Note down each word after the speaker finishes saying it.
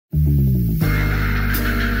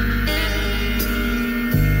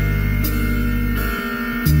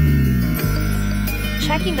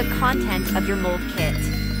Checking the content of your mold kit.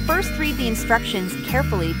 First, read the instructions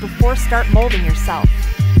carefully before start molding yourself.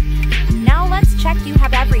 Now let's check you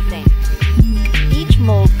have everything. Each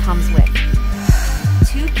mold comes with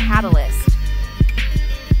 2 catalyst,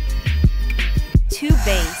 2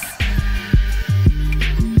 base,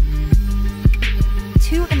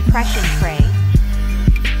 2 impression tray,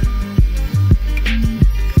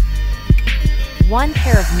 1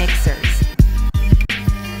 pair of mixers,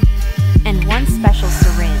 and 1 special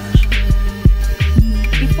syringe.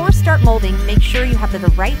 Before start molding, make sure you have the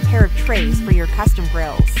right pair of trays for your custom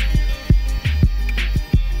grills.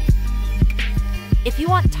 If you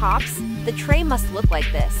want tops, the tray must look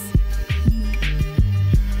like this.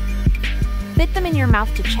 Fit them in your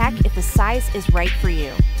mouth to check if the size is right for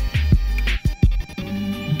you.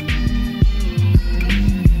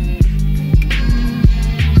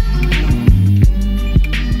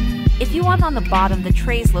 If you want on the bottom, the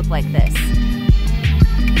trays look like this.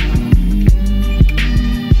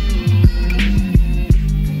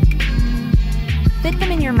 Fit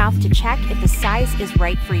them in your mouth to check if the size is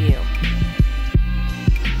right for you.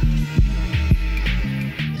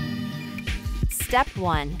 Step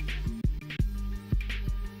 1.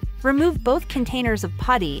 Remove both containers of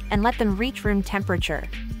putty and let them reach room temperature.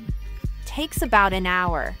 Takes about an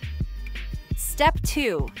hour. Step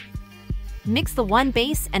 2. Mix the 1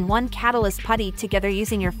 base and 1 catalyst putty together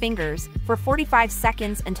using your fingers for 45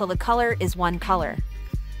 seconds until the color is one color.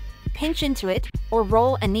 Pinch into it, or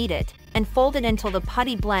roll and knead it, and fold it until the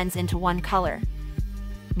putty blends into one color.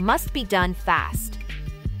 Must be done fast.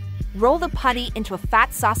 Roll the putty into a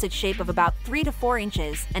fat sausage shape of about 3 to 4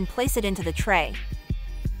 inches and place it into the tray.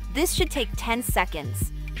 This should take 10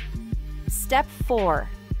 seconds. Step 4.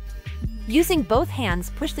 Using both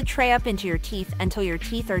hands, push the tray up into your teeth until your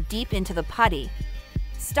teeth are deep into the putty.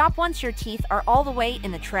 Stop once your teeth are all the way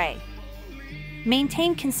in the tray.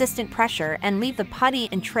 Maintain consistent pressure and leave the putty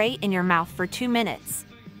and tray in your mouth for 2 minutes.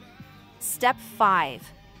 Step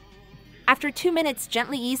 5. After 2 minutes,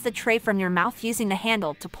 gently ease the tray from your mouth using the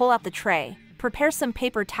handle to pull out the tray. Prepare some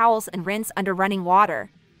paper towels and rinse under running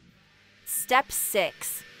water. Step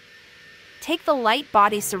 6. Take the light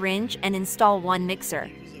body syringe and install 1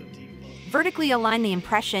 mixer. Vertically align the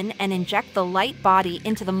impression and inject the light body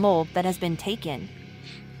into the mold that has been taken,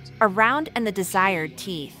 around and the desired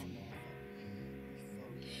teeth.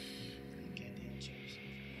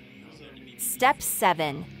 Step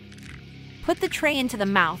 7. Put the tray into the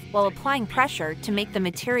mouth while applying pressure to make the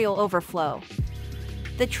material overflow.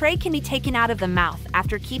 The tray can be taken out of the mouth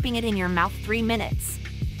after keeping it in your mouth 3 minutes.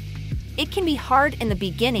 It can be hard in the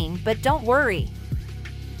beginning, but don't worry.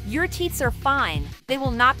 Your teeth are fine, they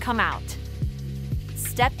will not come out.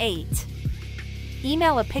 Step 8.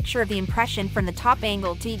 Email a picture of the impression from the top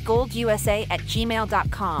angle to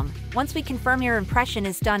GoldTeethUSA@gmail.com. Once we confirm your impression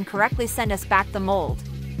is done correctly, send us back the mold.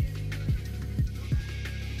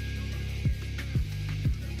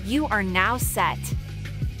 You are now set.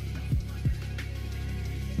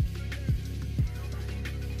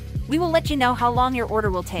 We will let you know how long your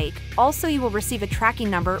order will take. Also, you will receive a tracking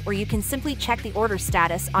number, or you can simply check the order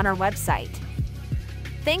status on our website.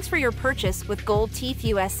 Thanks for your purchase with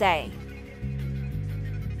GoldTeethUSA.